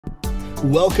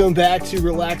Welcome back to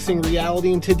Relaxing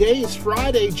Reality, and today is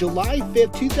Friday, July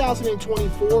 5th,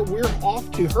 2024. We're off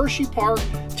to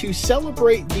Hersheypark to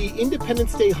celebrate the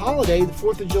Independence Day holiday, the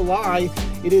 4th of July.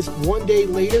 It is one day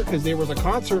later because there was a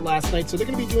concert last night, so they're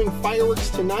going to be doing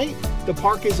fireworks tonight. The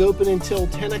park is open until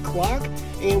 10 o'clock,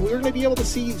 and we're going to be able to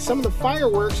see some of the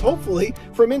fireworks, hopefully,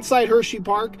 from inside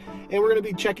Hersheypark, and we're going to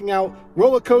be checking out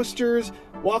roller coasters,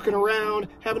 walking around,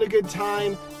 having a good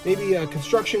time, maybe a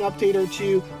construction update or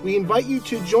two. We invite you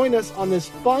to join us on this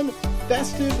fun,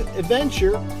 festive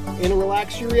adventure and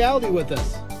relax your reality with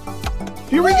us.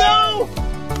 Here we go!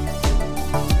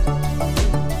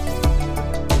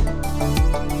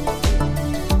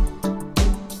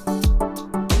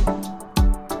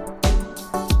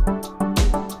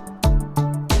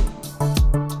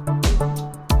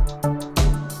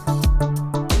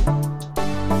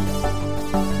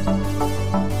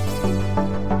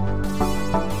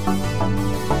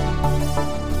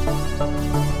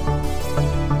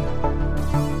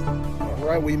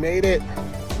 We made it.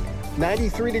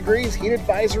 93 degrees, heat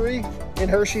advisory in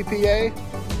Hershey, PA.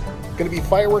 Going to be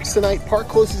fireworks tonight. Park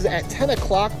closes at 10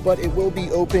 o'clock, but it will be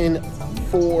open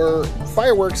for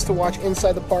fireworks to watch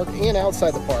inside the park and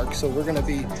outside the park. So we're going to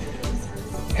be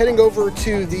heading over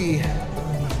to the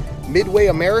Midway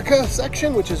America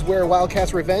section, which is where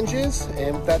Wildcats Revenge is,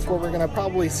 and that's where we're going to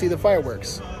probably see the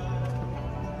fireworks.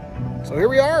 So here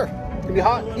we are. It's going to be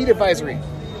hot, heat advisory.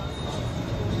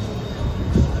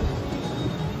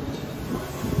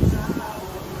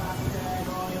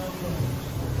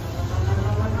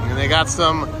 They got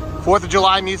some 4th of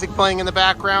July music playing in the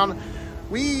background.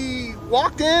 We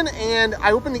walked in and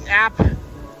I opened the app.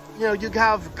 You know, you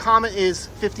have Comet is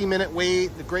 50-minute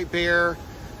wait, the Great Bear,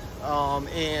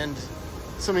 and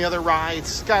some of the other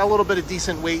rides. Got a little bit of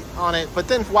decent wait on it. But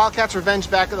then Wildcats Revenge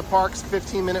back at the park's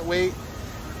 15-minute wait.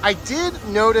 I did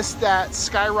notice that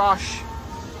Sky Rush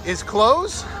is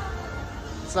closed.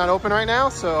 It's not open right now,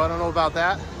 so I don't know about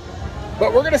that.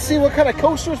 But we're gonna see what kind of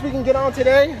coasters we can get on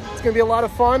today. It's gonna be a lot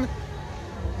of fun.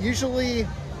 Usually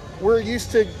we're used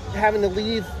to having to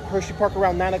leave Hersheypark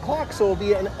around 9 o'clock, so it'll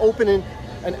be open in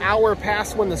an hour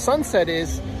past when the sunset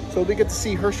is, so we get to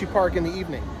see Hersheypark in the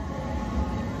evening.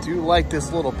 I do like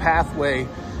this little pathway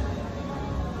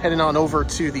heading on over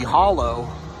to the Hollow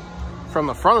from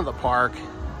the front of the park.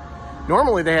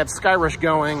 Normally they have Sky Rush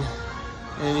going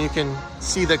and you can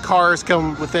see the cars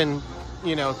come within,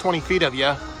 20 feet of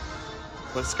you.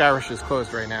 But Sky Rush is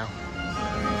closed right now.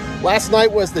 Last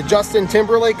night was the Justin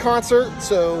Timberlake concert,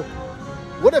 so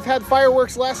would have had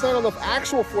fireworks last night on the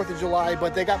actual 4th of July,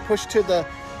 but they got pushed to the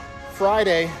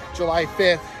Friday, July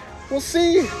 5th. We'll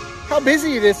see how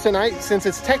busy it is tonight, since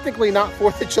it's technically not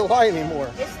 4th of July anymore.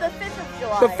 It's the 5th of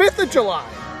July. The 5th of July.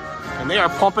 And they are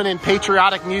pumping in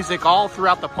patriotic music all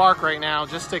throughout the park right now,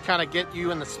 just to kind of get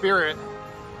you in the spirit.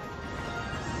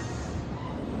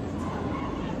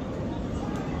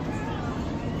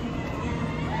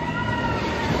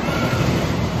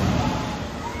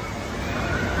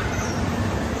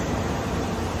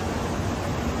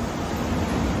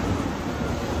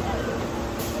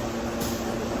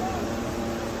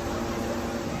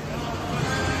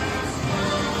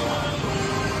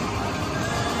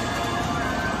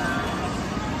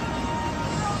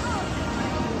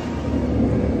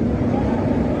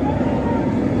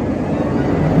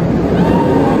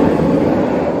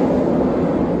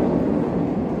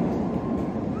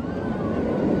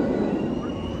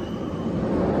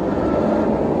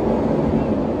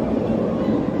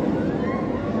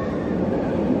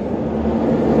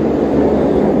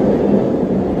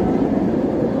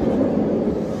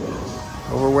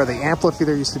 Where the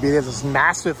amphitheater used to be, there's this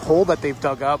massive hole that they've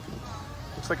dug up.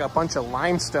 Looks like a bunch of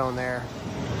limestone there.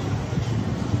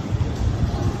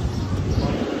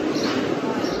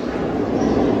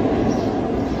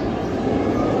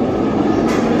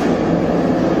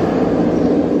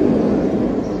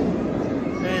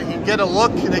 And you can get a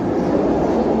look.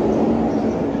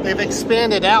 They've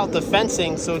expanded out the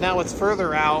fencing, so now it's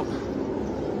further out,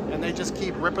 and they just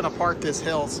keep ripping apart this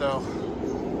hill. So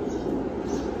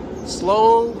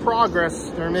slow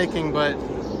progress they're making, but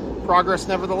progress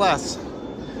nevertheless.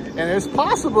 And it's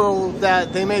possible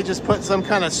that they may just put some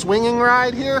kind of swinging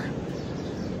ride here.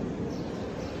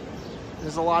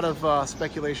 There's a lot of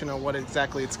speculation on what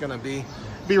exactly it's going to be.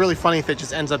 It'd be really funny if it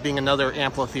just ends up being another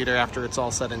amphitheater after it's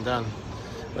all said and done.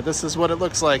 But this is what it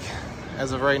looks like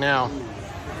as of right now.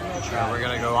 We're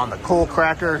going to go on the coal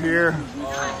cracker here.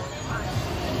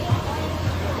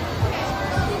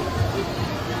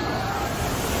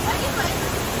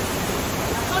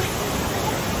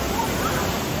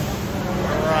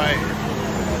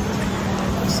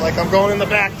 Like I'm going in the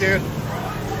back, dude.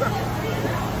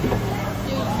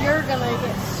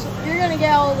 gonna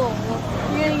get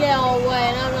all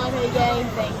wet, and I'm not gonna get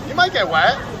anything. You might get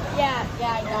wet. Yeah,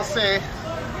 I know. We'll see.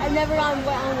 I've never gotten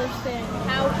wet on this thing.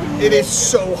 How can you? It is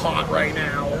so hot right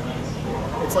now.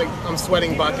 It's like I'm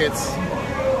sweating buckets.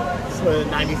 It's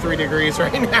 93 degrees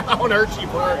right now in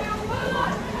Hersheypark.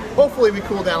 Hopefully we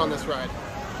cool down on this ride.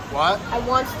 What? I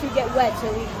want to get wet,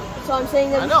 so I'm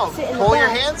saying that I know. sit in the Pull your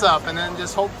back. hands up and then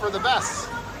just hope for the best.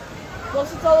 Well,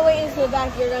 since all the way into the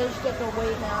back, you're gonna just get the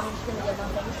weight now. I'm just gonna get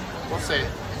nothing. We'll see.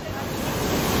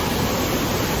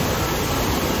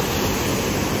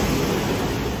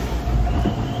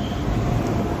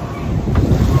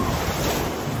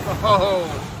 Oh.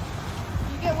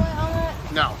 Did you get wet on that?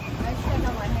 No. I just got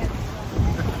on my hands.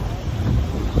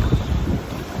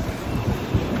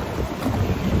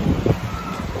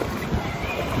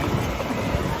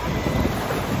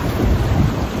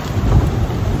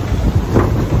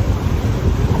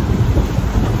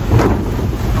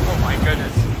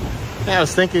 Yeah, I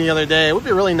was thinking the other day, it would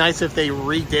be really nice if they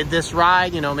redid this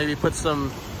ride, you know, maybe put some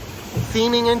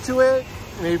theming into it,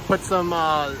 maybe put some,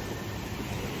 I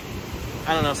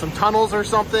don't know, some tunnels or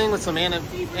something with some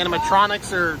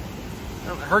animatronics, or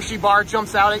Hershey bar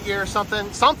jumps out at you or something.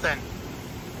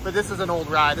 But this is an old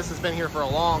ride. This has been here for a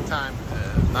long time.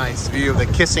 Nice view of the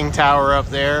kissing tower up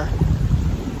there.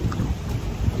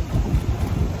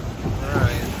 All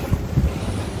right.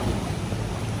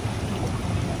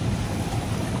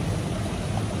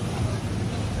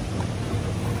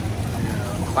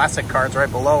 Classic car's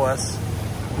right below us.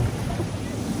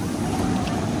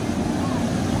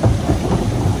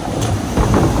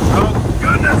 Oh,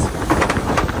 goodness!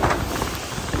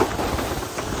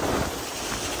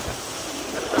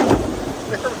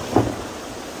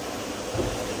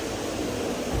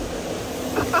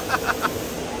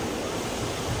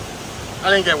 I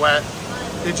didn't get wet.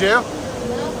 Did you?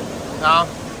 No.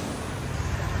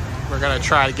 We're gonna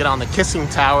try to get on the kissing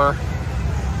tower.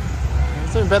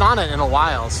 I haven't been on it in a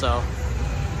while, so.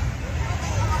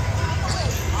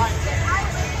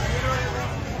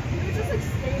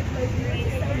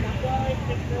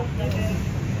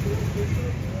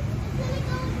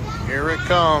 Here it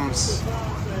comes.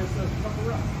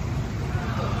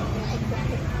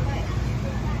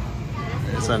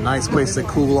 It's a nice place to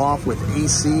cool off with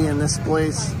AC in this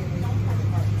place.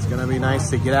 It's gonna be nice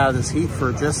to get out of this heat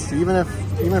for just even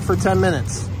for 10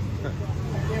 minutes.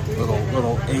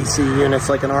 Little AC units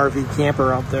like an RV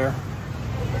camper out there.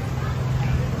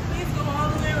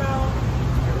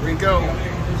 Here we go.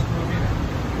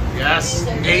 Yes,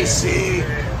 AC.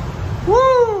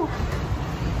 Woo!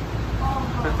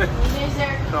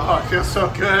 Oh, it feels so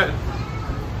good.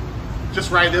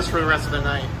 Just ride this for the rest of the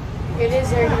night. It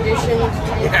is air conditioned.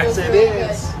 Yes, it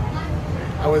is.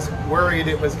 I was worried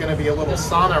it was going to be a little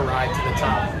sauna ride to the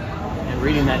top. And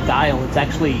reading that dial, it's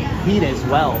actually heat as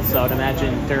well. So I'd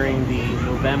imagine during the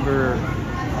November,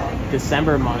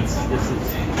 December months, this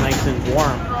is nice and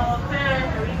warm. Okay,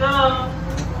 here we go.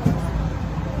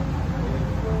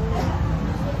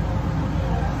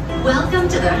 Welcome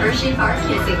to the Hersheypark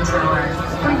Kissing Tower.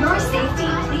 For your safety,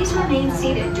 please remain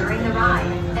seated during the ride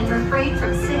and refrain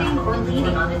from sitting or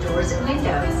leaning on the doors and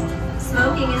windows.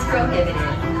 Smoking is prohibited.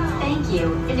 Thank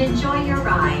you and enjoy your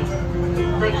ride.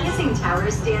 The Kissing Tower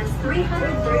stands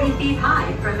 330 feet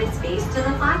high from its base to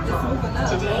the flagpole.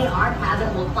 Today, our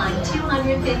cabin will climb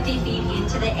 250 feet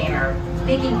into the air,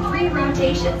 making 3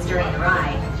 rotations during the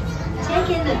ride.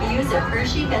 Take in the views of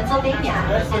Hershey, Pennsylvania,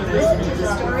 and listen to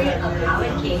the story of how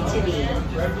it came to be.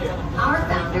 Our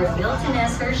founder, Milton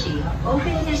S. Hershey,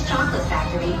 opened his chocolate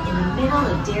factory in the middle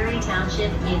of Derry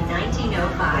Township in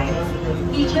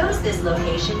 1905. He chose this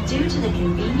location due to the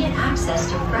convenient access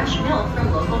to fresh milk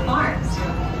from local farms.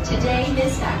 Today,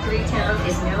 his factory town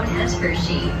is known as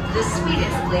Hershey, the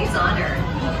sweetest place on earth.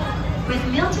 With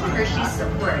Milton Hershey's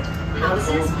support,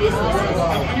 houses, businesses,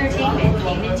 and entertainment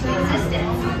came into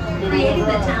existence, creating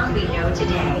the town we know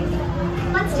today.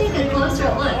 Let's take a closer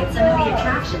look at some of the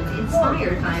attractions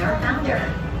inspired by our founder.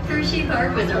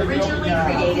 Hersheypark was originally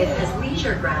created as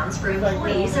leisure grounds for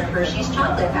employees of Hershey's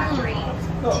Chocolate Factory.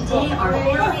 Today, our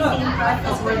family-themed park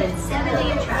has more than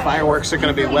 70 attractions. Fireworks are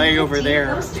going to be way over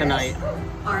there tonight.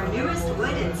 Our newest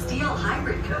wood and steel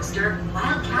hybrid coaster,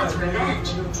 Wildcat's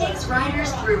Revenge, takes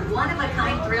riders through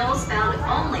one-of-a-kind thrills found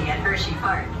only at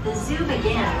Hersheypark. The zoo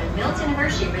began when Milton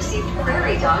Hershey received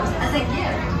prairie dogs as a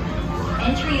gift.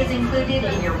 Entry is included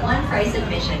in your one-price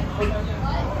admission.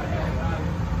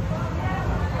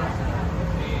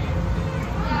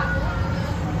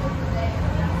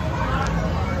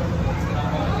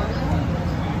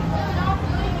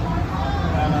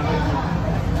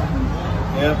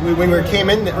 Yeah, when we came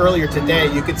in earlier today,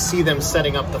 you could see them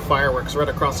setting up the fireworks right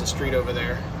across the street over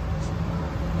there.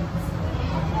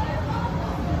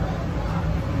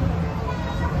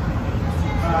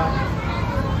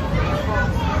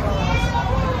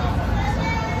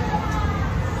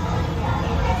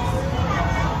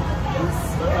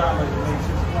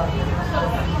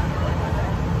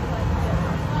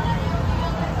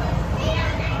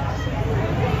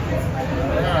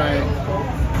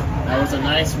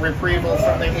 nice retrieval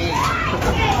from the heat.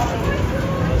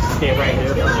 Stay right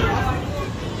here.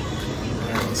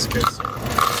 Let's get some.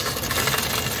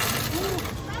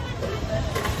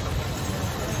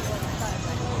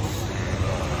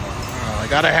 I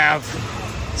gotta have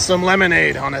some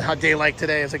lemonade on a hot day like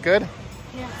today. Is it good?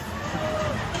 Yeah.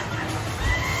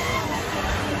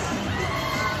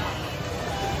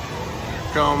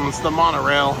 Here comes the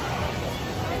monorail.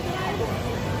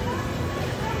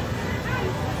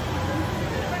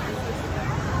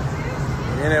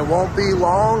 And it won't be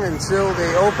long until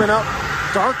they open up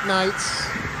dark nights.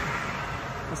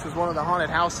 This is one of the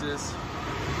haunted houses.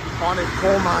 Haunted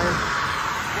coal mine.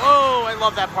 Whoa, I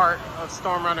love that part of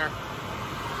Storm Runner.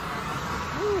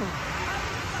 Whew.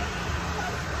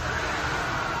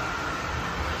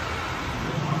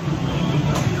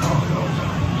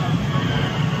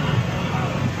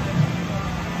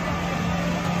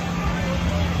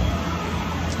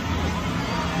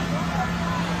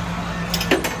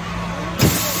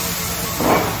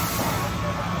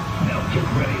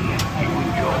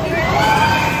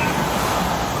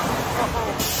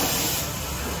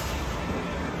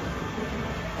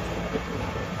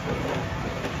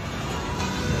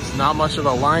 Not much of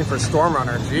a line for Storm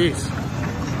Runner, jeez.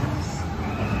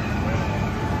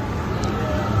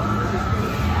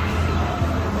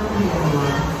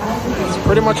 It's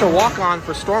pretty much a walk-on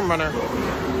for Storm Runner. Oh,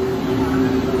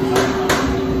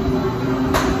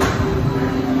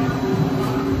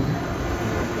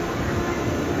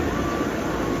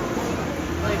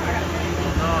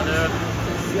 dude.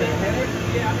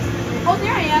 Oh,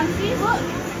 there I am. See, look.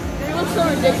 They look so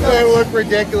ridiculous. They look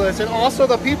ridiculous. And also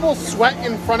the people's sweat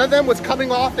in front of them was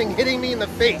coming off and hitting me in the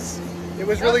face. It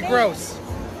was really gross.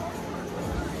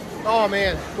 Oh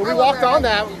man. But we walked on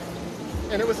that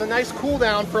and it was a nice cool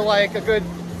down for like a good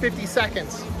 50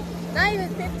 seconds. Not even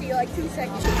 50, like 2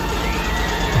 seconds.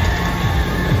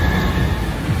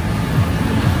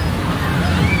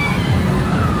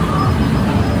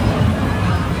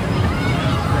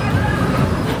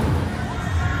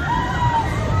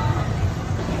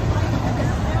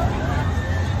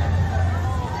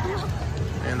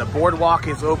 Boardwalk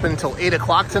is open till 8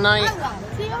 o'clock tonight.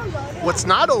 What's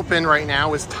not open right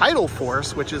now is Tidal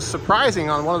Force, which is surprising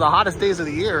on one of the hottest days of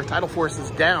the year. Tidal Force is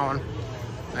down.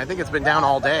 I think it's been down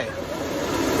all day.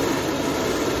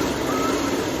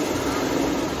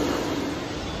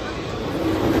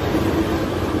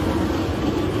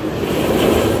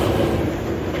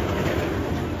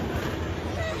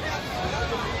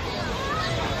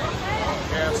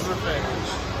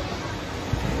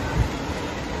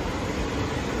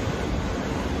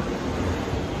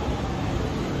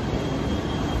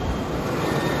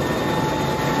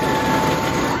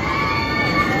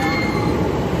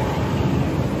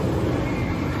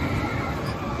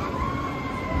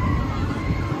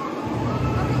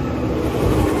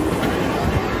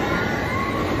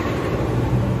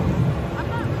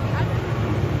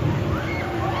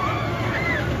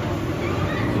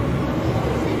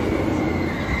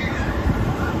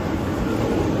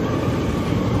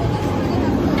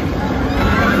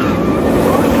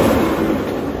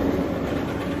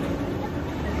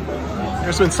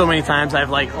 There's been so many times I've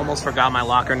like almost forgot my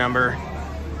locker number.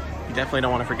 You definitely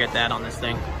don't want to forget that on this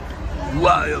thing.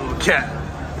 Wildcat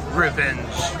Revenge.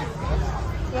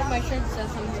 Yeah, my shirt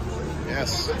says I'm here for.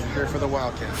 Yes, I'm here for the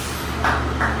Wildcat.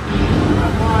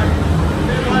 Come on.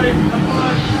 Hey, buddy, come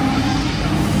on.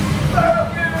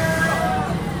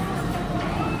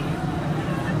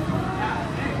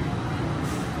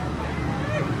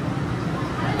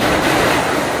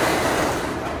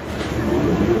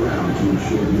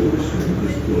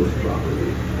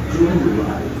 During the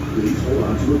ride, please hold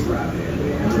on to a grab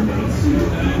handle and remain seated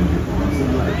and keep your arms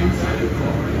and legs inside the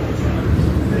car at all times.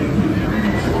 Thank you and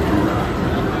enjoy the ride.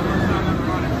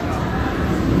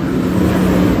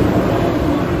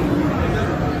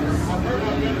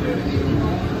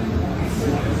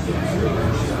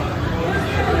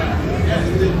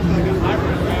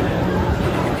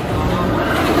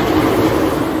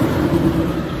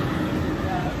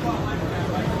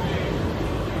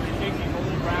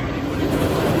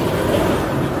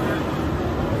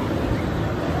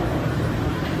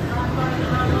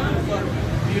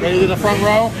 Ready to do the front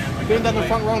row? I've been done the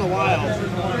front row in a while.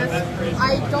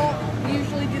 I don't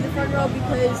usually do the front row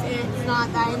because it's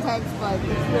not that intense, but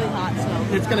it's really hot, so.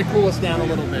 It's going to cool us down a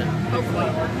little bit. Hopefully.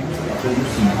 Pull your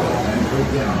seatbelt and put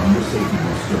down on your safety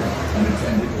holster. An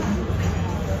attendant will...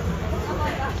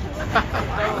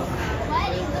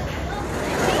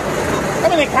 I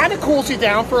mean, it kind of cools you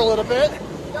down for a little bit.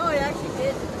 No, it actually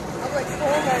did. I was like,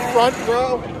 oh my. Front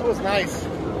row, it was nice.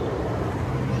 Look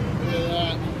at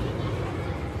that.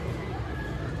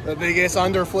 The biggest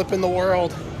underflip in the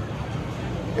world.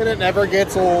 And it never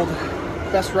gets old.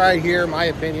 Best ride here, in my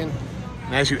opinion.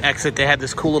 And as you exit, they have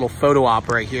this cool little photo op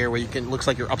right here where you can, looks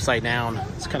like you're upside down.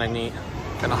 It's kind of neat.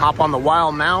 Gonna hop on the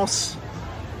Wild Mouse.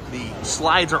 The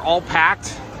slides are all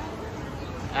packed.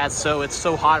 As so, it's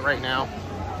so hot right now.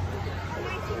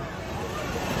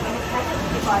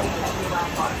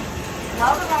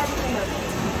 While the ride is in motion,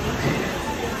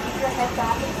 keep your head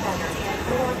back and center and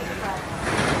forward to the front.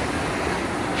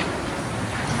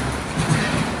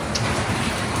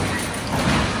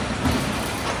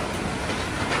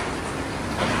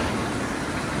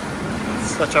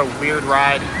 Such a weird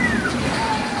ride.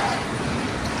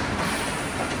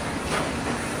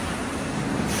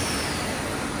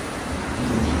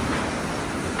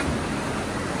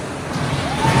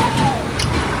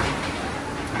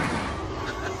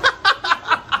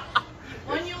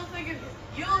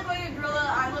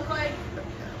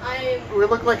 We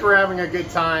look like we're having a good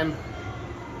time,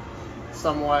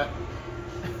 somewhat.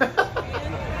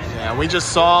 Yeah, we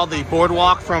just saw the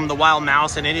boardwalk from the Wild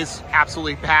Mouse and it is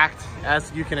absolutely packed.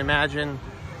 As you can imagine,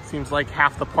 seems like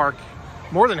half the park,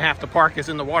 more than half the park is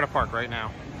in the water park right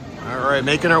now. All right,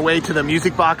 making our way to the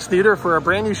Music Box Theater for a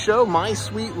brand new show, My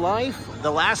Sweet Life.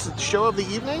 The last show of the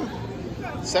evening,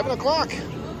 7 o'clock.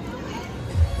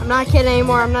 I'm not kidding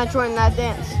anymore. I'm not joining that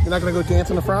dance. You're not gonna go dance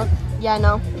in the front? Yeah,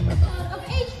 no.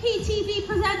 HPTV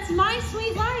presents My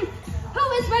Sweet Life.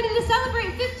 Who is ready to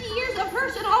celebrate 50 years of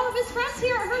Hersh and all of his friends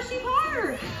here at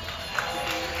Hersheypark?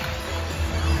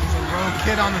 There's a rogue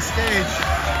kid on the stage.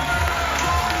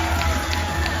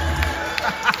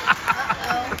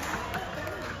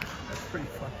 That's pretty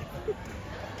funny.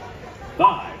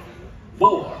 5,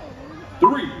 4,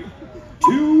 3,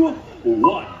 2,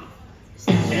 1.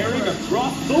 Airing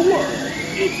across the world,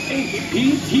 it's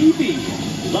HPTV,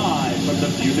 live from the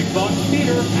Music Box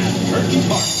Theater at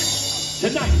Hersheypark.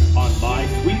 Tonight on My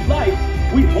Sweet Life,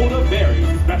 we hold a very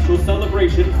special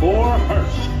celebration for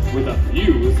Hersh with a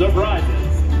few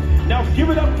surprises. Now give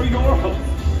it up for your host,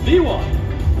 the one,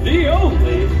 the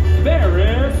only,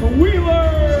 Ferris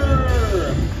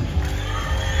Wheeler!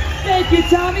 Thank you,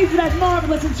 Tommy, for that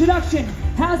marvelous introduction.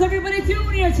 How's everybody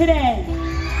doing here today?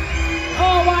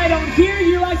 Oh, I don't hear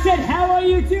you. I said, how are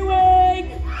you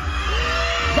doing?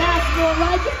 That's more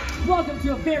like it. Welcome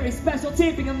to a very special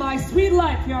taping of My Sweet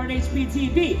Life here on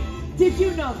HPTV. Did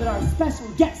you know that our special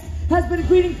guest has been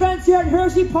greeting friends here at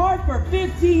Hersheypark for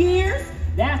 50 years?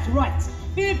 That's right,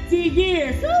 50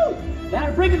 years. Woo!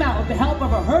 That'll bring him out with the help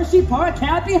of our Hersheypark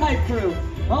Happy Hype Crew,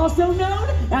 also known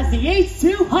as the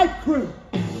H2 Hype Crew.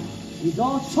 He's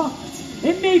all chocolate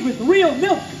and made with real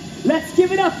milk. Let's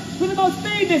give it up for the most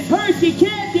famous Hershey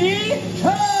candy,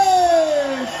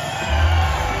 Hersh!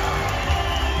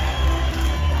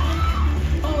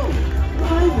 Oh,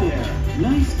 hi there.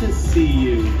 Nice to see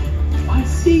you. I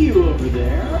see you over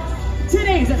there.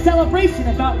 Today's a celebration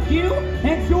about you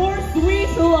and your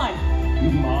sweet life.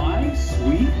 My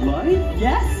Sweet Life?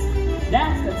 Yes,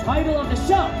 that's the title of the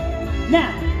show.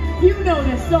 Now, you know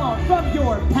this song from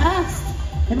your past,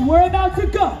 and we're about to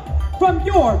go from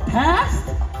your past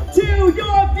to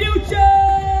your future!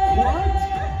 What?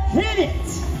 Hit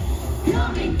it!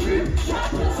 Coming through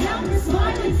Chocolate Town, we're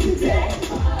smiling today.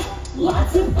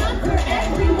 Lots of fun for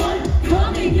everyone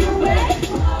coming your way.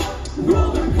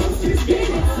 Roller coasters,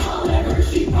 giggles, all at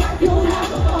Hersheypark. You'll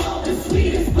have a ball. The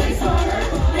sweetest place on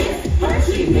earth is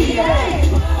Hershey, PA.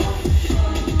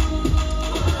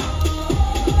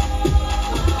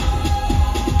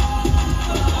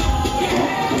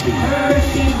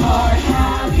 Hersheypark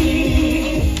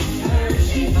happy.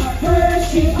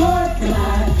 Hersheypark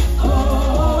glad.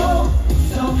 Oh,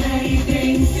 so many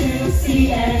things to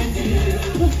see and do.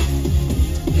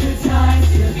 Good times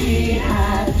to be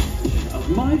had.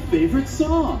 My favorite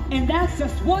song. And that's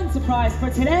just one surprise for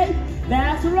today.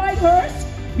 That's right,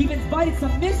 Hersh. We've invited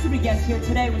some mystery guests here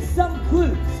today with some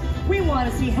clues. We want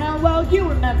to see how well you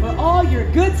remember all your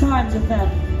good times with them.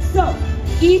 So,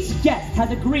 each guest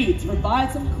has agreed to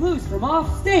provide some clues from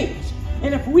off stage.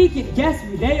 And if we can guess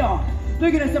who they are,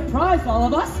 they're going to surprise all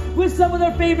of us with some of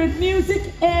their favorite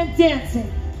music and dancing.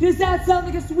 Does that sound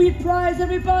like a sweet prize,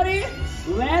 everybody?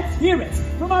 Let's hear it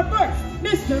from our first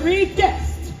mystery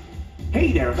guest.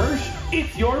 Hey there, Hersh.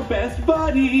 It's your best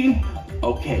buddy.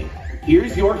 Okay,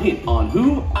 here's your hint on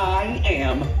who I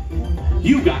am.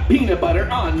 You got peanut butter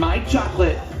on my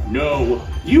chocolate. No,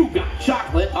 you got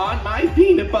chocolate on my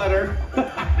peanut butter.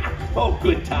 Oh,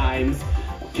 good times.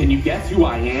 Can you guess who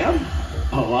I am?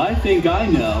 Oh, I think I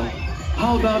know.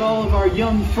 How about all of our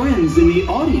young friends in the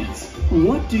audience?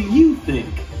 What do you think?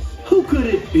 Who could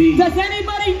it be? Does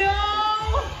anybody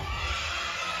know?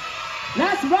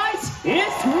 That's right,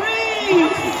 it's Reed!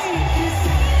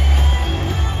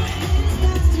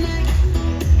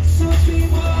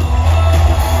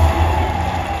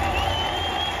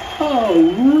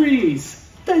 Oh, Reese,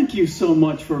 thank you so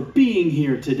much for being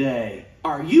here today.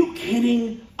 Are you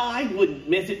kidding? I wouldn't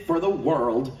miss it for the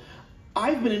world.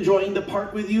 I've been enjoying the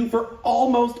park with you for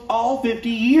almost all 50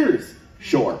 years.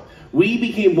 Sure, we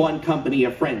became one company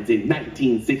of friends in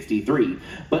 1963,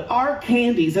 but our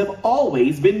candies have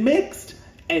always been mixed.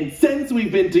 And since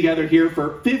we've been together here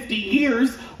for 50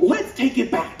 years, let's take it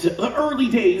back to the early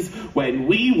days when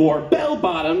we wore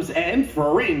bell-bottoms and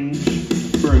fringe.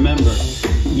 Remember,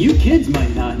 you kids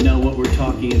might not know what we're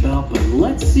talking about, but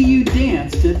let's see you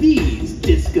dance to these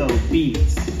disco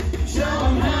beats. Show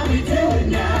 'em how we do it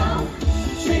now.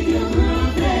 Shake your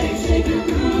groove thing,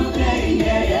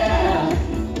 yeah, yeah.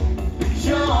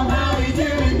 Show 'em how we do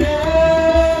it now,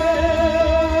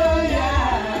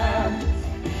 yeah.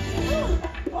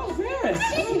 Oh, Ferris.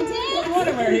 She can dance. I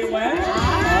wonder where he went.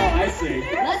 Oh, I see.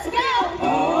 Let's go.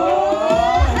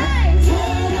 Oh.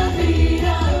 Turn the beat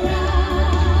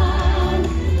around.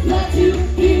 Let's you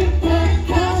hear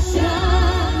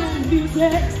percussion.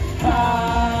 Music.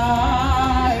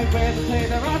 Hi, play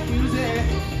the rock music.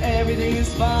 Everything is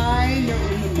fine. You're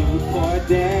in the mood for a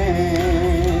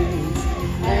dance.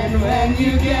 And when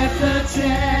you get the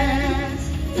chance,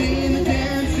 be the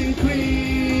dancing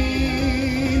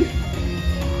queen.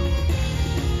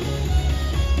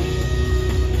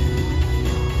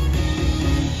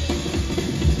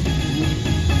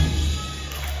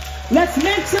 Let's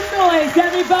make some noise,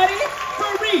 everybody,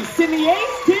 for Reese in the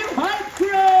Ace 2 Hype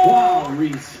Crew! Wow,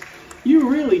 Reese, you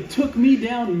really took me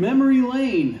down memory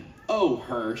lane. Oh,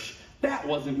 Hirsch, that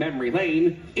wasn't memory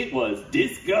lane, it was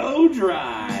Disco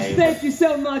Drive. Thank you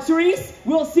so much, Reese.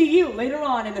 We'll see you later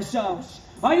on in the show.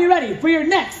 Are you ready for your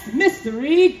next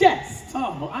mystery guest?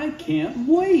 Oh, I can't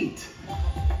wait.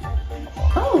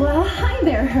 Oh, hi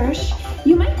there, Hirsch.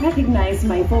 You might recognize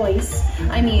my voice.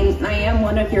 I mean, I am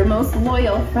one of your most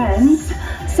loyal friends.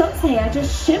 Some say I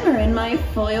just shimmer in my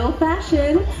foil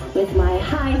fashion with my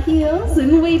high heels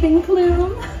and waving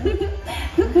plume.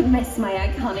 Who could miss my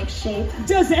iconic shape?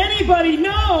 Does anybody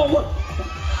know?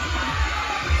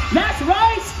 That's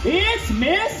right, it's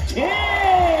Miss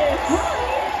Kiss!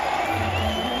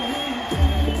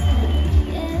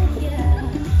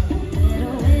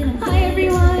 Hi,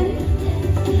 everyone.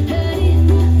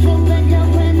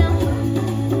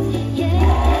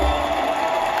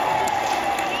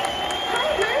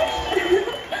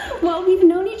 Well, we've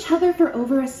known each other for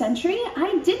over a century.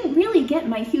 I didn't really get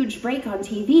my huge break on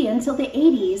TV until the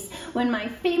 80s, when my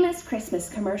famous Christmas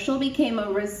commercial became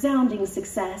a resounding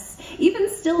success, even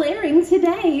still airing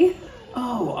today.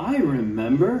 Oh, I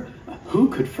remember. Who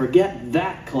could forget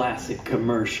that classic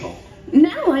commercial?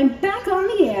 Now I'm back on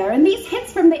the air, and these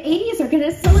hits from the 80s are going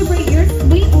to celebrate your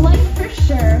sweet life for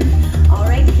sure. All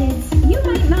right, kids, you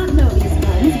might not know these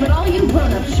ones, but all you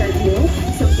grown-ups sure do.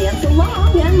 So dance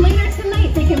along, and later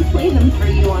tonight they can play them for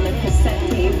you on a cassette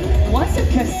tape. What's a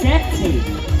cassette tape?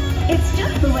 It's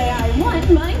just the way I want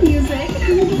my music.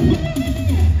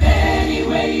 Any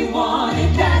way you want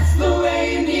it, that's the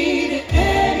way you need it.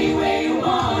 Any way you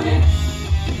want it.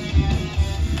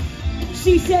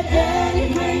 She said,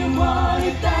 Any way you want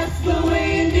it, that's the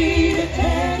way you need it.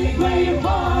 Any way you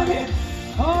want it.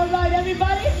 all right,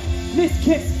 everybody, Miss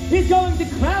Kiss is going to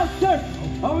crowd surf.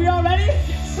 Are we all ready?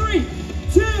 3,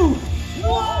 2,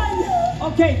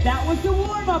 1. Okay, that was the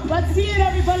warm-up. Let's see it,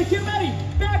 everybody. Get ready.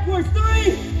 Backwards.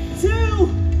 3, 2,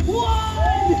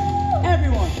 1.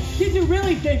 Everyone, did you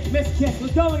really think Miss Kiss was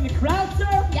going to crowd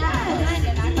surf? Yeah, I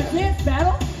did. A dance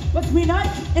battle between Ike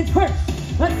and Perch.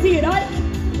 Let's see it, Ike.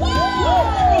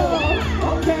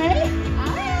 Whoa! Okay.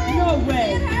 No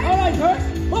way. All right, Perch.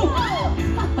 Oh.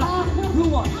 Who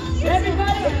won?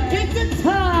 Everybody, it's a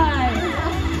tie.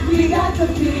 We got the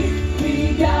beat,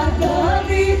 we got the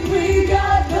beat, we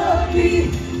got the beat.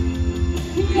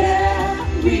 Yeah,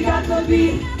 we got the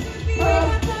beat.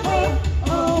 Oh, oh,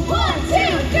 oh. 1, 2,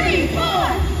 3,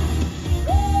 4.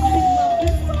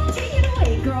 Take it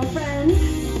away, girlfriend.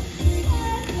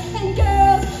 And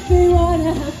girls, they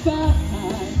wanna have fun.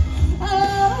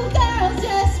 Oh, girls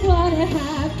just wanna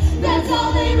have. That's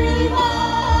all they really want.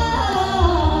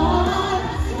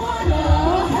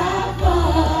 Wanna have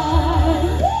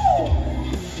fun.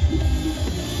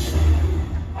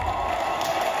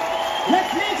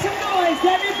 Let's make some noise,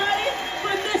 everybody,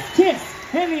 for Miss Kiss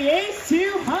and the Ace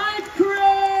 2 Hype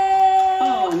Crew!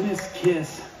 Oh, Miss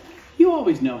Kiss, you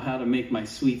always know how to make my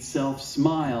sweet self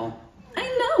smile.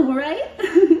 I know, right?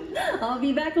 I'll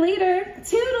be back later.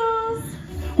 Toodles!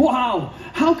 Wow,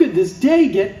 how could this day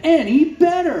get any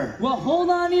better? Well, hold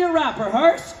on to your wrapper,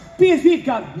 Hirsch, because we've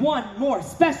got one more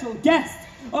special guest.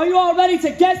 Are you all ready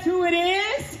to guess who it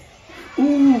is?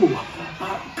 Ooh,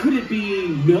 could it be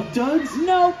Milk Duds?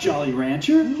 No. Jolly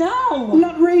Rancher? No.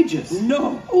 Nutrageous?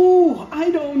 No. Ooh, I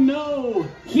don't know.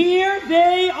 Here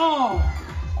they are.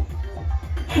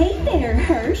 Hey there,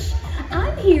 Hirsch.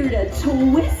 I'm here to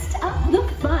twist up the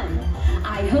fun.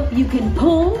 I hope you can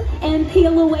pull and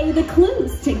peel away the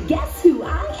clues to guess who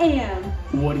I am.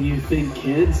 What do you think,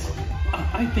 kids?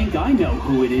 I think I know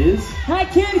who it is. I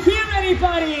can't hear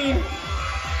anybody.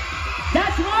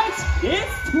 That's right,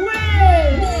 it's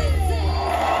Twiz!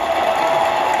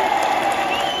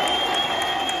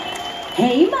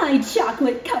 Hey, my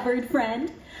chocolate-covered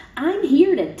friend. I'm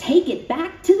here to take it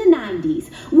back to the 90s,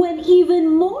 when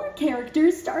even more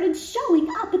characters started showing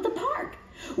up at the park.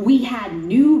 We had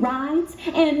new rides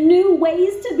and new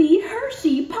ways to be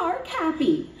Hersheypark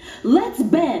happy. Let's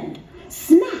bend,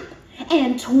 snap,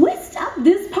 and twist up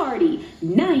this party,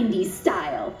 90s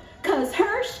style. 'Cause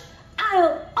Hirsch,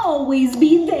 I'll always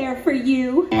be there for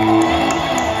you.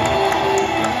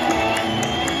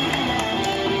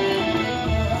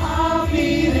 I'll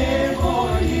be there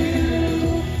for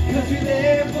you, 'cause you're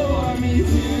there for me too.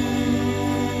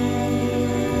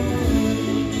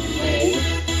 Wait,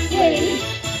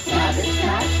 clap it,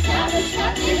 clap, clap it,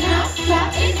 clap it out,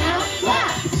 clap it out,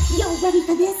 clap. Y'all ready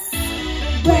for this?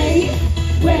 Wait,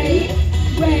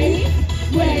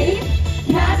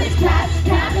 clap it, clap,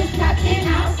 clap it, clap it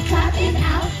out, clap it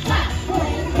out, clap.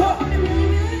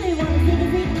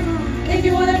 If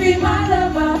you wanna be my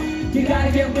lover, you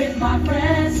gotta get with my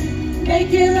friends.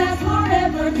 Make it last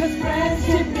forever, 'cause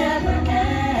friendship never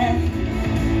ends.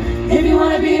 If you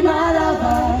wanna be my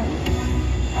lover.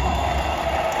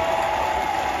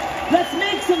 Let's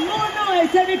make some more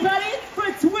noise, everybody, for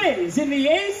Twiz in the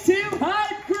Ace 2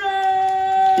 Hype Crew!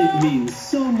 It means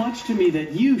so much to me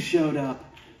that you showed up.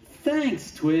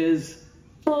 Thanks, Twiz.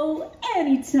 Oh,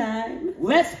 anytime.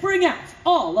 Let's bring out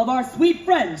all of our sweet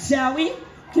friends, shall we?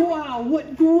 Wow,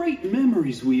 what great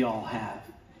memories we all have.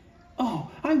 Oh,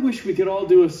 I wish we could all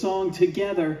do a song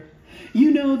together.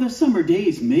 You know, the summer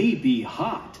days may be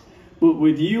hot, but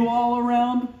with you all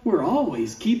around, we're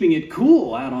always keeping it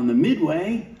cool out on the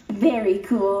Midway. Very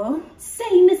cool.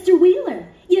 Say, Mr. Wheeler,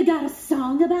 you got a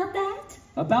song about that?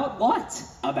 About what?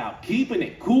 About keeping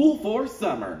it cool for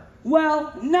summer.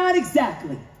 Well, not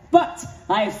exactly, but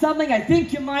I have something I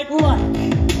think you might like.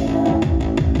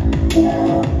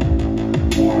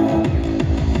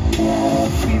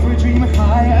 We were dreaming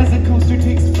high as the coaster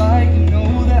takes flight. You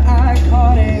know that I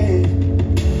caught it.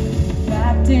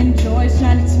 Wrapped in joy,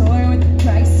 shiny toy with the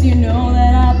price. You know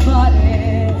that I bought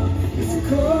it. It's a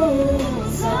cool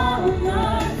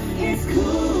summer. It's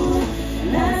cool.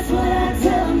 That's what I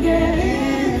tell them. Get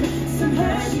in some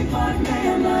Hersheypark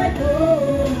man like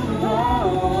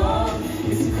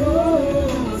it's a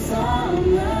cool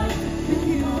summer with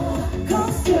you.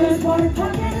 Coasters, water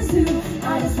park, and a zoo.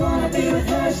 I just wanna be with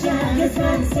Hersh and his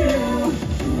friends too.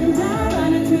 And I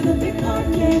run into the big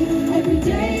park gate every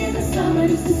day in the summer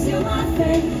just to seal my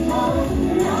fate. Oh,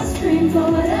 and I'll scream for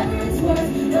whatever it's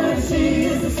worth. Hershey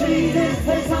is the sweetest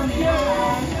place on the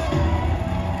earth.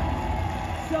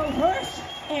 So Hirsch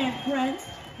and friends,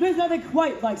 there's nothing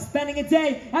quite like spending a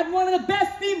day at one of the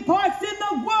best theme parks in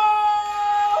the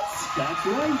world! That's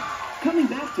right. Coming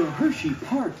back to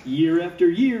Hersheypark year after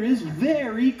year is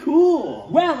very cool.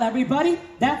 Well, everybody,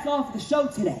 that's all for the show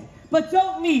today. But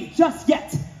don't leave just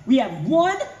yet. We have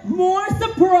one more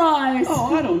surprise.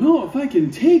 Oh, I don't know if I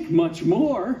can take much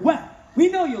more. Well, we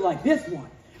know you like this one.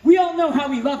 We all know how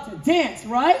we love to dance,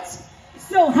 right?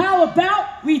 So how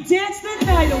about we dance the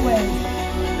night away?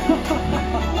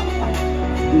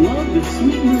 Love the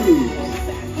sweet moves.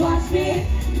 Watch me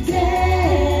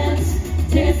dance,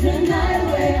 dance the night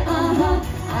away,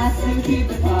 I said keep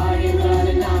the party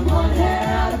running, I'm one hair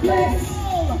out of place.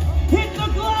 Hit the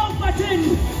glow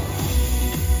button!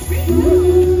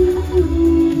 Ooh,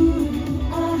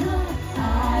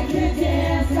 I can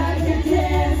dance, I can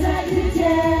dance, I can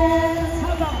dance.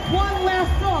 How about one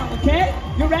last song, okay?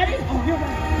 You ready? Oh, you're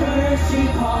ready.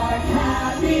 Hersheypark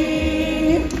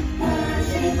happy,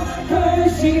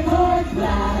 Hersheypark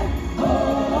glad.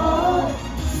 Oh,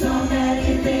 so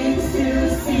many things to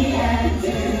see and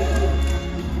do.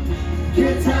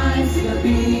 Good times to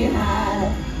be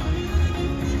had.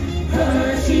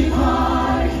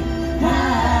 Hersheypark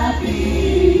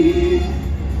happy,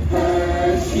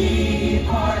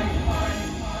 Hersheypark.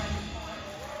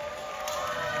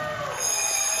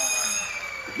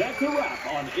 That's a wrap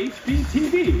on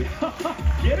HPTV.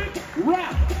 Get it?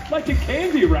 Wrap, like a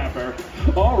candy wrapper.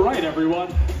 All right,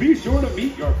 everyone. Be sure to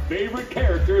meet your favorite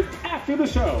characters after the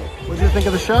show. What did you think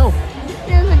of the show?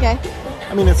 It was okay.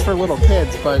 I mean, it's for little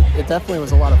kids, but it definitely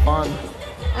was a lot of fun.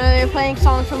 They're playing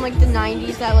songs from like the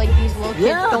 90s that like these little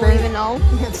kids don't even know.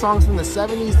 We had songs from the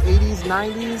 70s, 80s,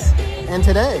 90s, and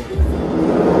today.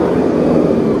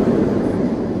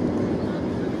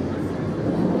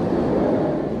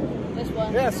 This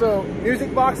one. Yeah, so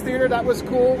Music Box Theater, that was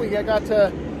cool. We got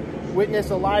to witness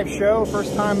a live show.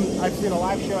 First time I've seen a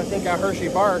live show, I think, at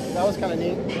Hersheypark. That was kind of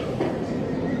neat.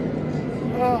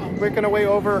 Oh, making our way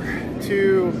over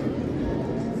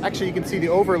to, actually you can see the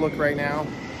overlook right now.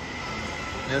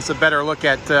 And it's a better look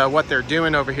at what they're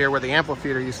doing over here where the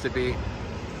amphitheater used to be.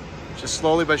 Just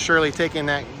slowly but surely taking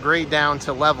that grade down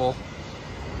to level.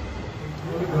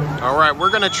 All right,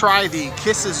 we're gonna try the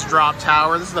Kisses drop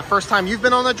tower. This is the first time you've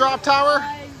been on the drop tower?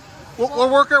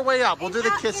 We'll work our way up. We'll do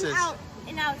the Kisses.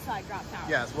 An outside drop tower.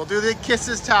 Yes, we'll do the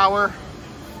Kisses tower.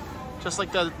 Just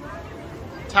like the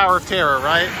Tower of Terror,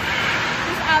 right?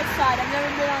 Just outside. I've never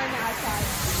been on an outside.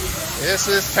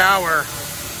 Kisses tower.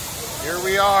 Here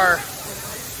we are.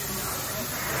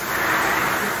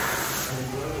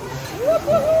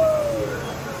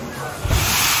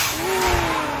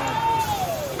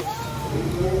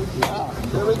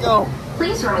 Here we go.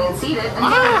 Please remain seated until the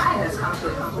ride has come to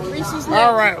a complete stop.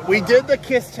 All right, we did the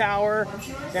Kiss Tower.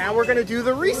 Now we're gonna do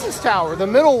the Reese's Tower, the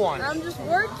middle one. I'm just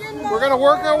working. We're gonna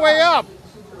work our way up.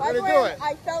 By the way, do it.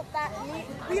 I felt that.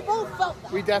 We both felt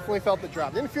that. We definitely felt the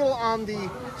drop. Didn't feel it on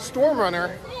the Storm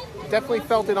Runner. Definitely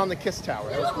felt it on the Kiss Tower.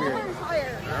 That was weird.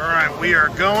 All right, we are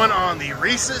going on the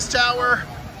Reese's Tower,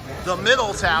 the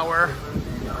middle tower.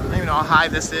 I don't even know how high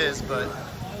this is, but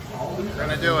we're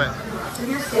gonna do it.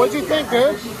 What'd you think,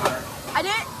 dude? I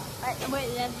did. Wait,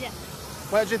 yeah.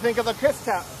 What did you think of the Kiss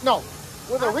Tower? No,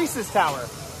 with the Reese's Tower.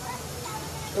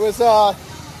 It was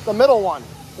the middle one.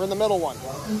 We're in the middle one.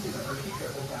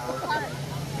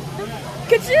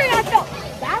 Considering I felt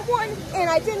that one and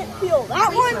I didn't feel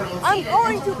that one, I'm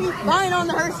going to be fine on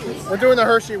the Hershey's. We're doing the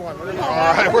Hershey one. All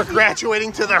right, we're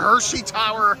graduating to the Hershey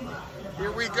Tower.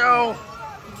 Here we go.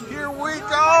 Here we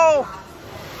go.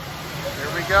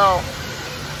 Here we go.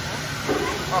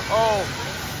 Uh-oh.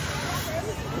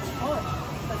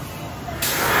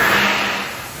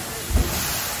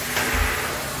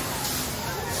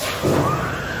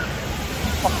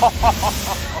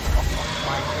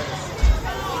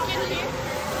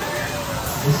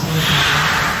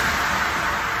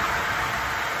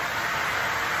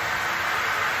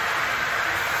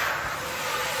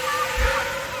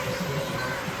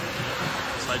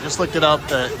 So I just looked it up.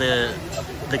 The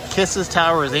Kisses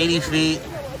Tower is 80 feet,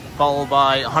 followed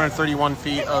by 131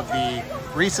 feet of the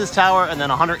Reese's Tower, and then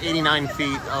 189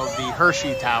 feet of the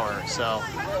Hershey Tower. So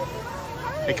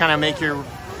they kind of make you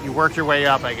work your way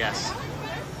up, I guess.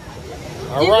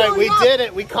 All right, we did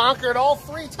it. We conquered all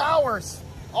three towers.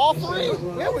 All three.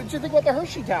 Yeah, what did you think about the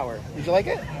Hershey Tower? Did you like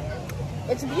it?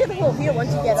 It's a beautiful view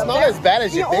once you get up there. It's not as bad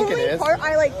as you think it is. The only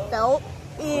part I felt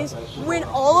is when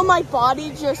all of my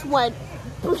body just went.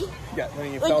 Yeah,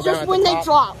 when you fell down at the top. When they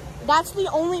drop. That's the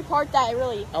only part that I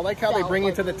really I like how they bring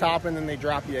you to the top and then they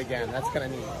drop you again. That's kind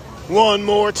of neat. One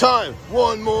more time.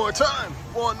 One more time.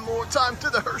 One more time to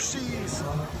the Hershey's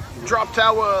drop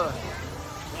tower.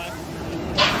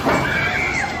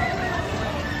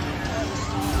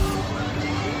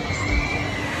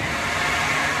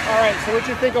 All right, so what'd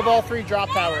you think of all three drop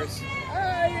towers?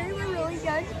 They were really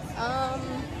good.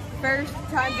 First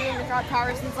time being the drop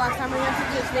tower since last time we went to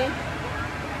Disney.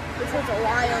 Which was a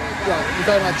while ago. Yeah, you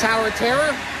talking about Tower of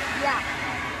Terror? Yeah.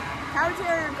 Tower of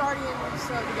Terror and Guardians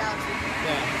of the Galaxy.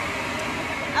 Yeah.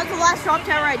 That was the last drop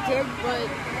tower I did, but...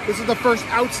 This is the first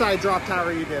outside drop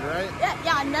tower you did, right?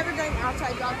 Yeah, I've never done an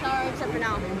outside drop tower except for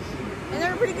now. And they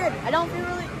were pretty good. I don't feel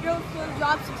really feel the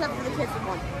drops except for the Kisses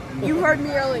one. You heard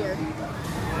me earlier.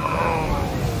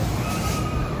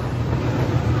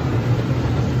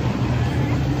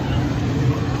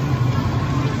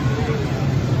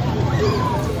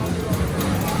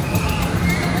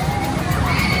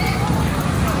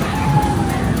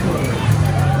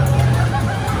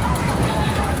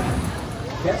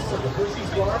 Guests of the Hershey's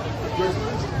Bar,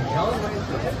 prisoners, celebrate the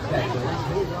spectaculars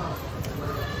move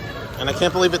on. And I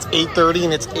can't believe it's 8:30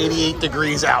 and it's 88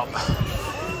 degrees out.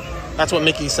 That's what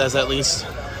Mickey says, at least.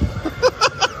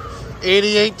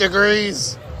 88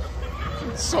 degrees.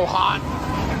 It's so hot.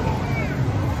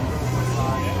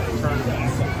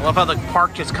 I love how the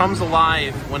park just comes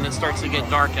alive when it starts to get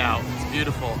dark out. It's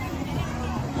beautiful.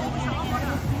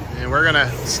 And we're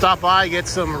gonna stop by, get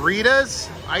some Rita's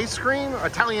ice cream,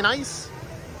 Italian ice.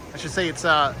 I should say it's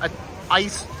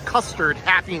ice custard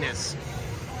happiness.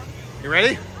 You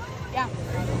ready? Yeah.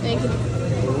 Thank you.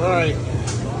 All right.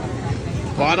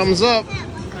 Bottoms up.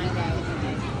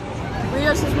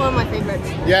 Ritos is one of my favorites.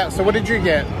 Yeah, so what did you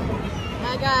get?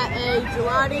 I got a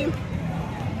gelati,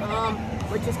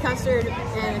 which is custard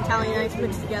and Italian ice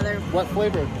mixed together. What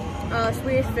flavor?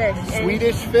 Swedish fish.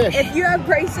 Swedish fish. If you have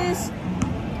braces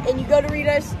and you go to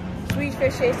Ritos, Swedish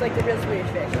fish tastes like the real Swedish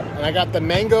fish. And I got the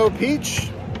mango peach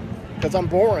because I'm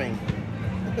boring.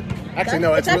 Actually,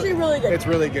 no, it's actually really good. It's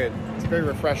really good. It's very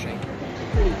refreshing.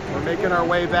 We're making our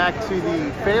way back to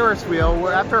the Ferris wheel.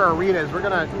 We're after our arenas. We're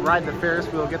gonna ride the Ferris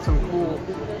wheel, get some cool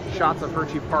shots of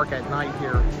Hersheypark at night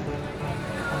here.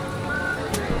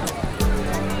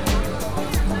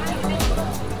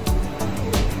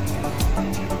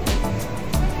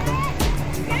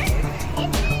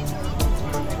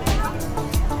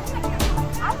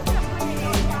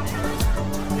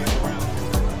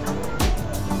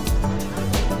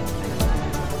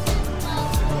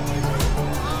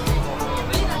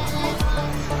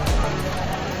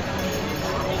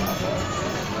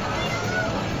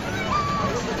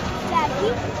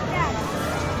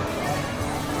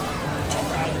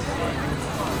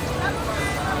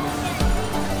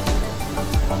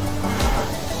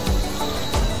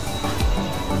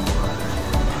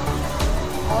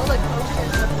 All the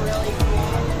coasters look really cool.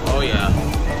 Oh yeah.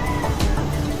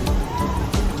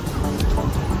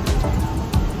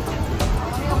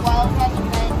 Real Wildcat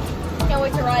event. Can't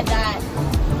wait to ride that.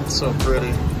 It's so pretty.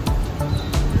 And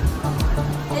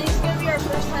it's gonna be our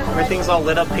first time. Everything's all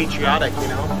lit up patriotic, you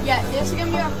know? Yeah, this is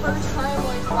gonna be our first time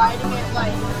like riding it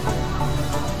like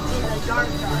in a dark.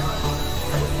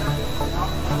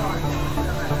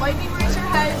 Lightning Racer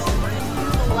has the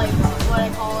neutral lights, is what I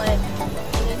call it.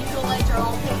 And the neutral lights are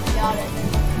all patriotic.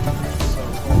 So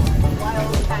cool.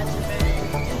 Wildcats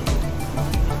event.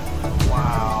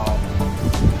 Wow.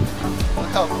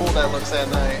 Look how cool that looks at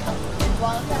night.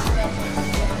 Wildcats event.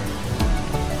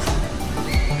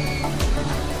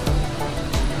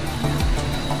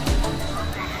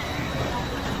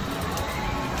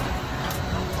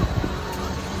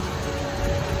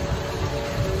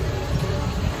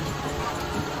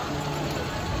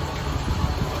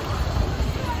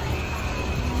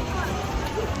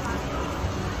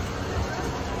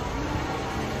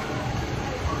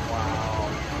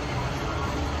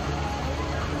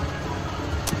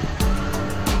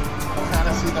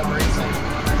 See them racing.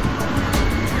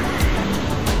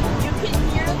 You can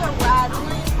hear the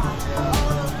rattling.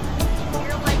 You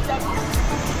hear like the Ferris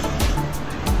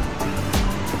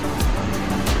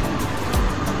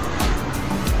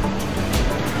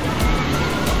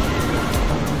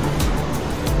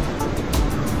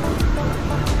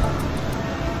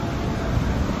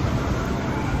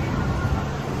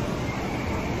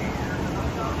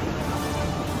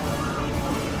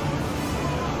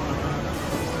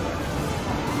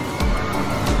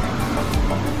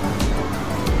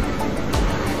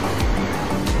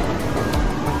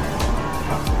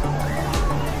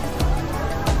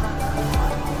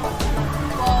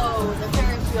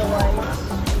wheel lights.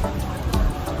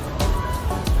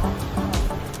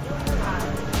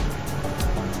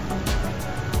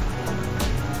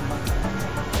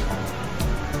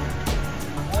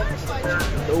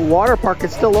 The water park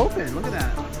is still open. Look at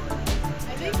that. I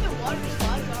think the water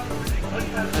slides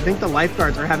are. I think the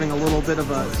lifeguards are having a little bit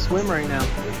of a swim right now.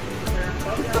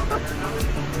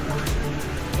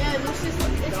 Yeah, this is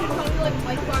probably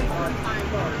like lifeguard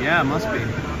time. Yeah, it must be.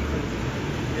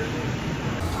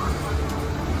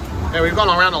 Hey, we've gone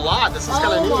around a lot. This is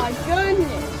kind of neat. Oh my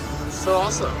goodness. It's so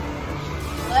awesome.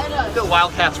 Let us. The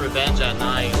Wildcats Revenge at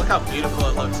night. Look how beautiful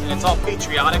it looks. And it's all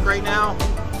patriotic right now.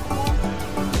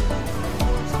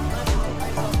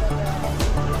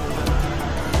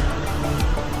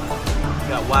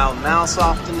 Got Wild Mouse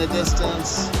off in the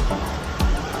distance.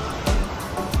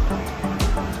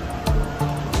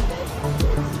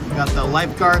 We got the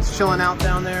lifeguards chilling out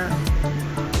down there. I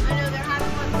know they're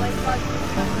having one lifeguard.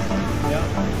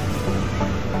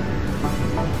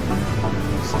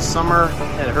 It's summer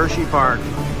at Hersheypark.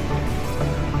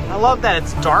 I love that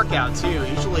it's dark out too.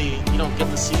 Usually you don't get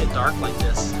to see it dark like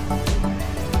this.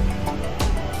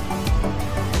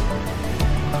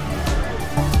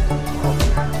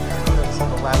 This is the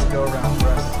last go around for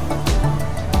us.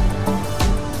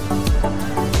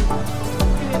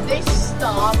 Dude, if they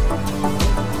stop.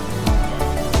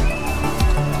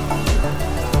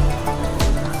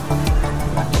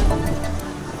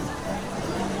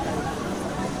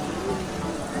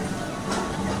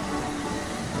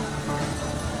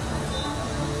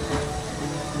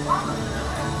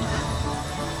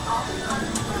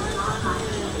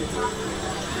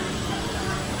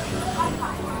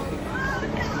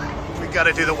 We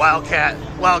gotta do the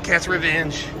Wildcats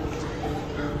Revenge.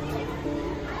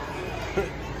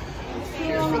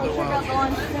 Check out the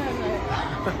lunch.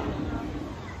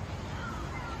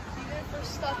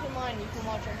 online, you can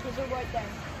watch them because they're right there.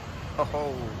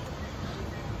 Oh,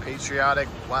 patriotic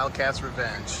Wildcats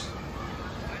revenge.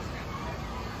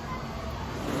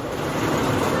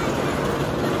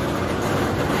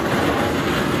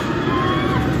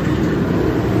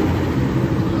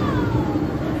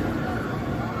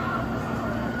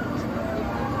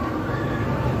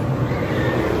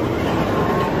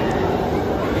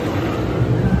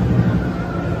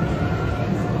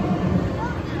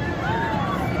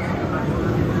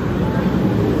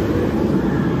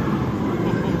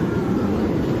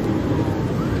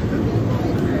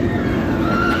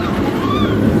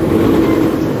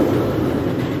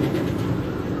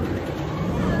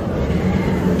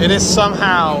 It is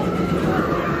somehow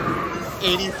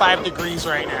 85 degrees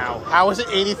right now. How is it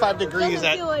 85 degrees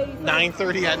at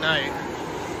 9:30 at night?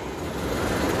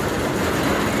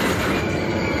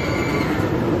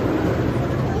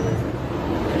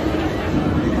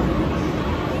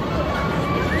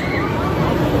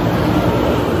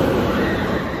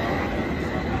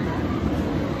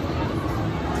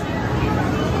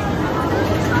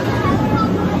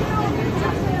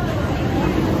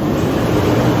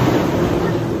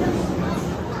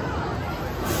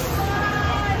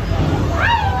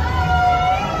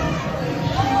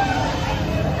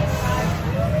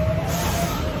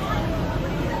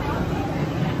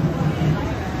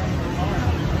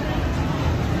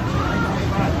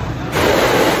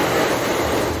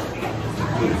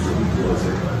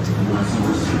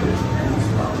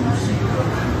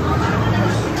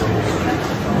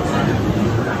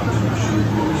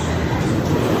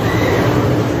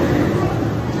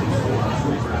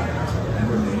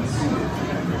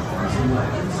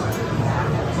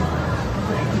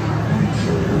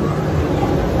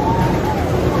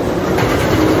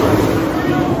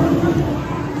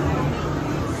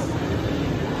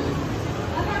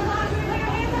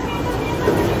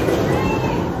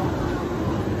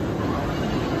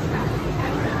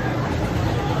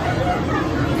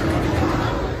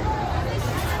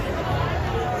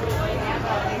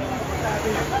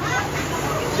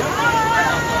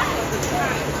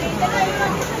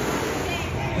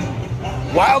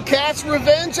 Wildcats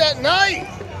revenge at night.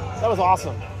 That was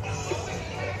awesome.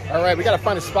 All right, we got to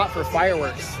find a spot for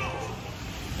fireworks.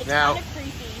 Now,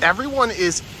 everyone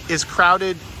is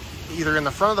crowded either in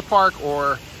the front of the park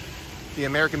or the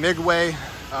American Midway.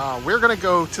 We're going to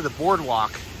go to the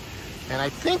boardwalk. And I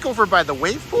think over by the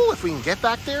wave pool, if we can get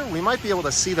back there, we might be able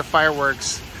to see the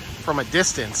fireworks from a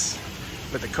distance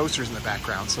with the coasters in the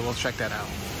background. So we'll check that out.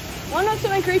 Want to know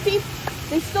something creepy?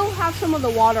 They still have some of the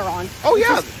water on. Oh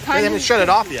yeah, they haven't shut it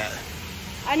off yet.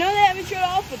 I know they haven't shut it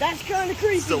off, but that's kind of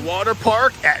creepy. It's the water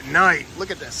park at night.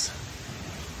 Look at this.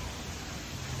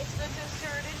 It's the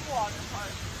deserted water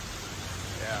park.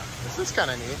 Yeah, this is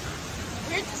kind of neat.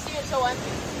 Weird to see it so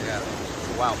empty. Yeah,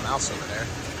 there's a wild mouse over there.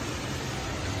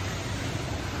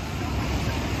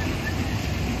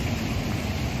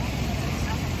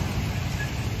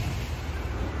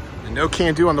 And no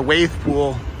can do on the wave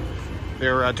pool.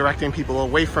 They're directing people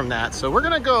away from that. So we're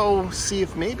gonna go see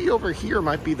if maybe over here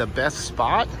might be the best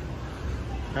spot.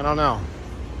 I don't know.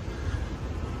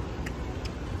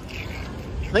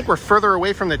 I think we're further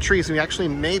away from the trees and we actually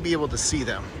may be able to see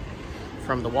them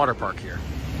from the water park here.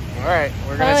 All right,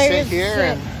 we're gonna sit here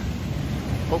and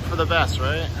hope for the best,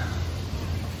 right?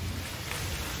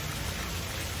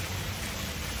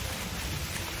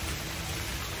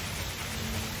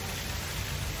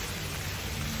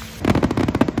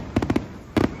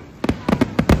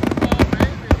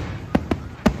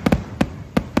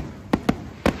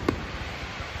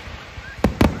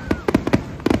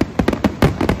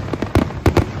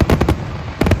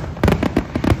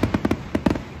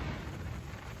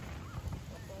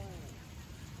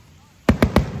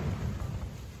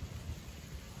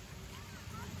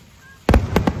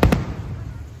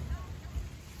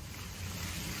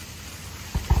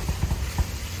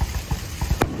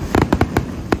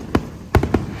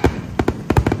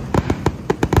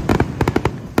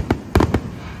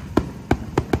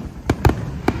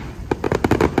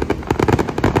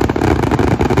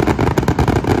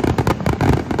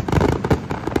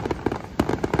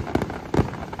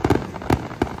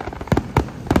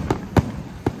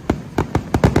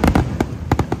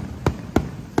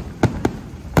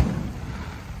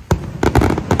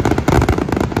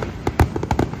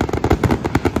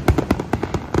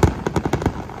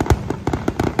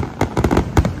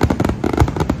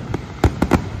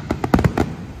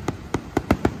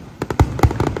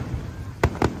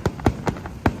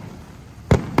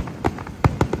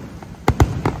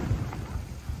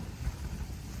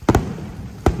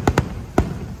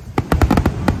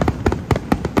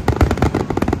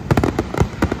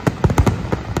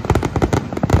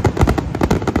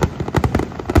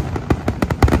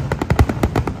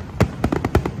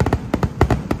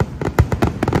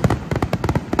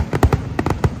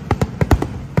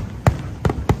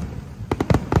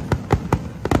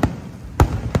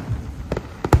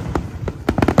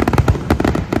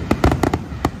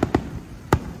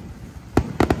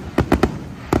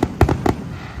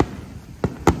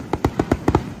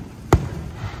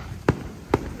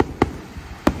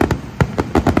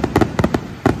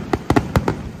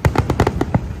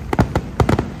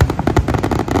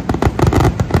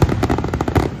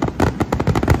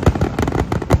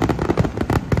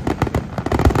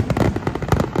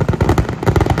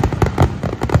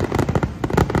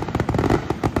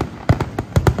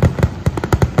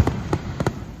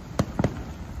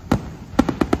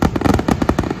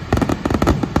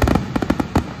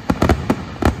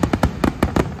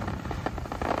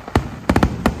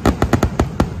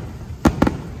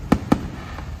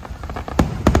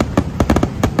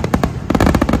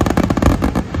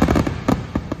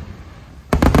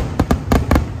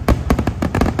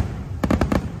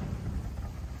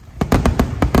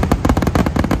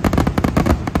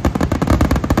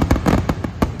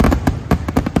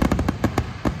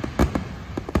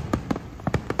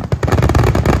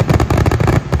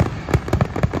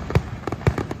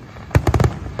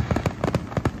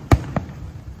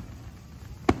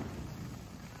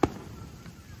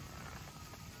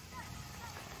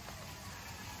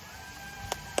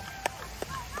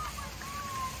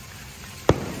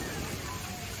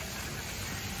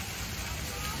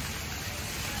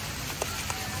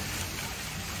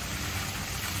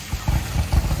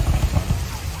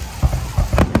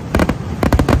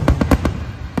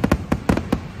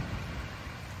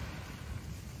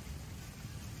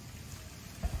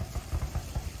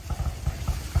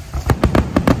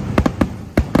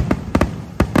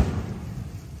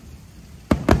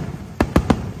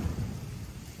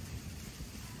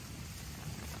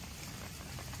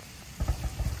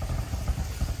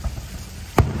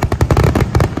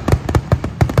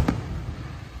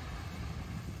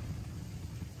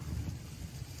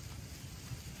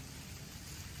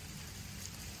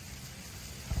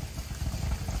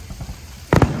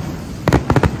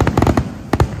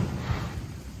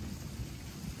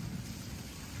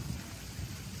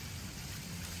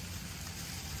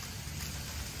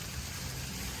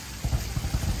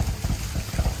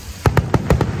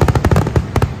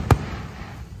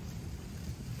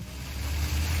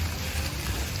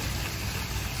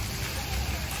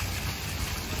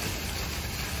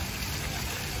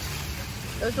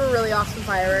 Those were really awesome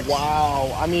fireworks.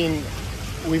 Wow. I mean,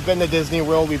 we've been to Disney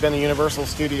World, we've been to Universal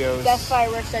Studios. Best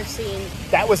fireworks I've seen.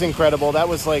 That was incredible. That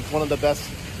was like one of the best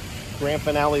grand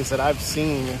finales that I've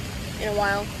seen in a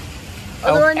while.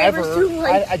 Although our neighbors ever. do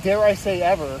like... I dare I say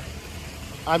ever.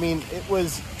 I mean, it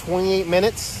was 28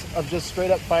 minutes of just straight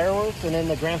up fireworks, and then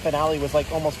the grand finale was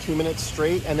like almost 2 minutes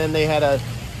straight, and then they had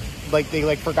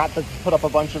they forgot to put up a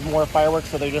bunch of more fireworks,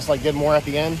 so they just like did more at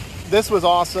the end. This was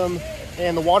awesome,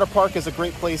 and the water park is a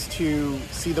great place to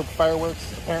see the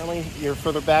fireworks. Apparently, you're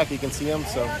further back, you can see them.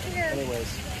 So,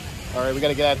 anyways, all right, we got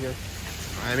to get out of here.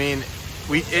 I mean,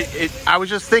 I was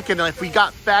just thinking if we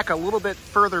got back a little bit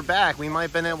further back, we might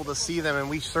have been able to see them, and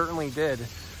we certainly did.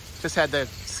 Just had to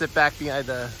sit back behind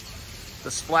the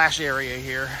splash area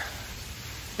here.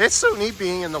 It's so neat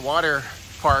being in the water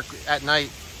park at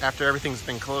night after everything's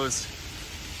been closed.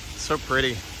 So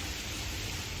pretty.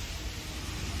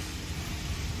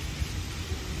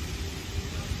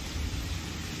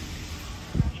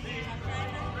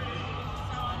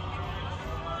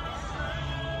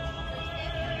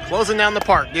 Closing down the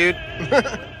park, dude.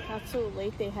 That's so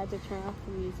late they had to turn off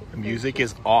the music. The music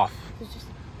is off.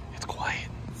 It's quiet.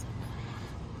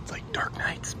 It's like Dark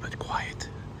Nights, but quiet.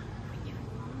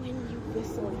 When you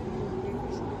whistle,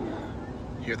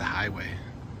 you hear the highway.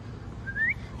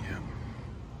 Yeah.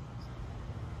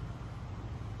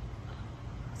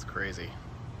 That's crazy.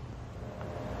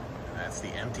 That's the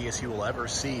emptiest you will ever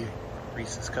see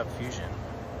Reese's Cup Fusion.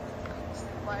 It's the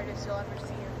widest you'll ever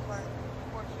see in the park.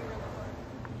 Or here in the park.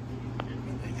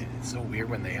 It's so weird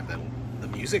when they have the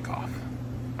music off. It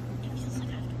feels like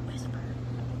I have to whisper.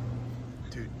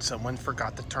 Dude, someone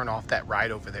forgot to turn off that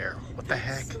ride over there. What the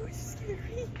heck? So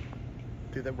scary.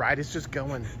 Dude, the ride is just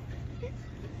going.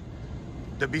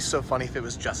 It'd be so funny if it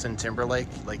was Justin Timberlake,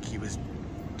 like he was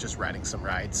just riding some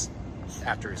rides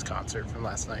after his concert from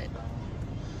last night.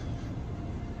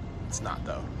 It's not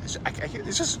though. It's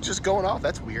just going off.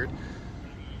 That's weird.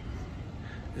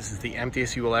 This is the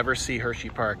emptiest you will ever see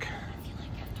Hersheypark. I feel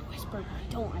like I have to whisper, but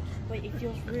I don't. Wait, it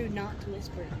feels rude not to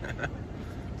whisper.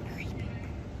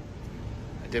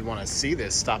 I did want to see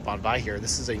this, stop on by here.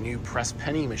 This is a new press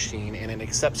penny machine, and it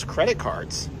accepts credit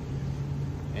cards.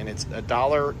 And it's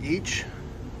 $1 each.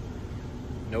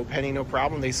 No penny, no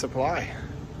problem. They supply.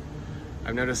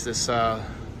 I've noticed this.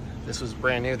 This was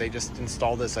brand new. They just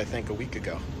installed this, I think, a week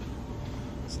ago.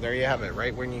 So there you have it.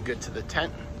 Right when you get to the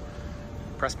tent,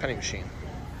 press penny machine.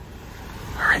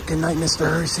 All right. Good night, Mr.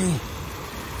 Hershey.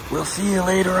 We'll see you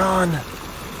later on.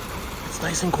 It's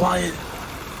nice and quiet.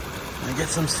 And get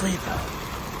some sleep.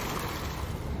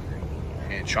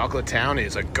 And Chocolate Town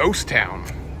is a ghost town.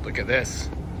 Look at this.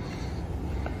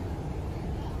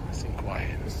 Nice and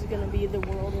quiet. This is gonna be the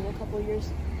world in a couple of years.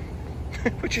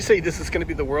 What'd you say? This is gonna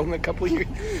be the world in a couple of years?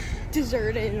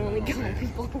 Deserted and only couple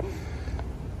people.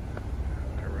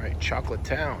 All right, Chocolate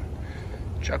Town.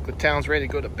 Chocolate Town's ready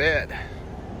to go to bed.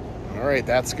 All right,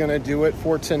 that's gonna do it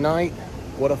for tonight.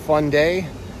 What a fun day.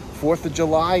 4th of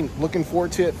July. Looking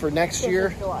forward to it for next year.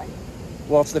 5th of July.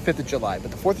 Well, it's the 5th of July,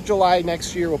 but the 4th of July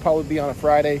next year will probably be on a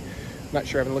Friday. Not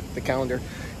sure, I haven't looked at the calendar.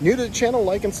 New to the channel,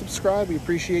 like and subscribe. We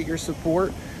appreciate your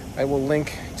support. I will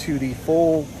link to the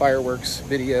full fireworks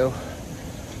video.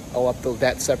 I'll upload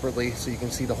that separately so you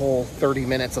can see the whole 30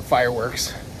 minutes of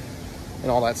fireworks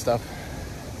and all that stuff.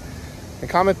 And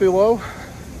comment below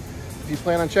if you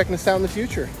plan on checking this out in the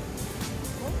future.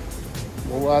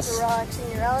 We'll relaxing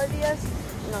your ideas,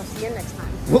 and I'll see you next time.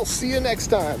 We'll see you next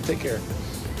time. Take care.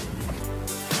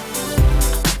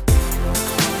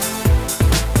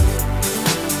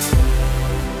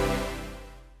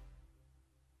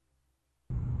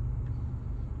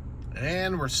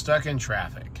 And we're stuck in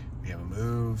traffic. We haven't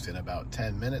moved in about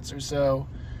 10 minutes or so.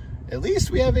 At least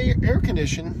we have air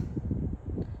conditioning.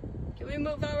 Can we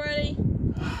move already?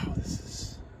 Oh,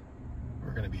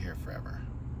 we're gonna be here forever.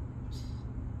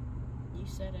 You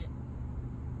said it.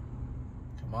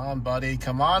 Come on, buddy.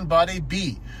 Come on, buddy.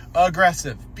 Be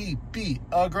aggressive. Be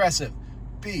aggressive.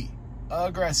 Be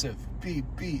aggressive. Be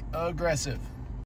aggressive.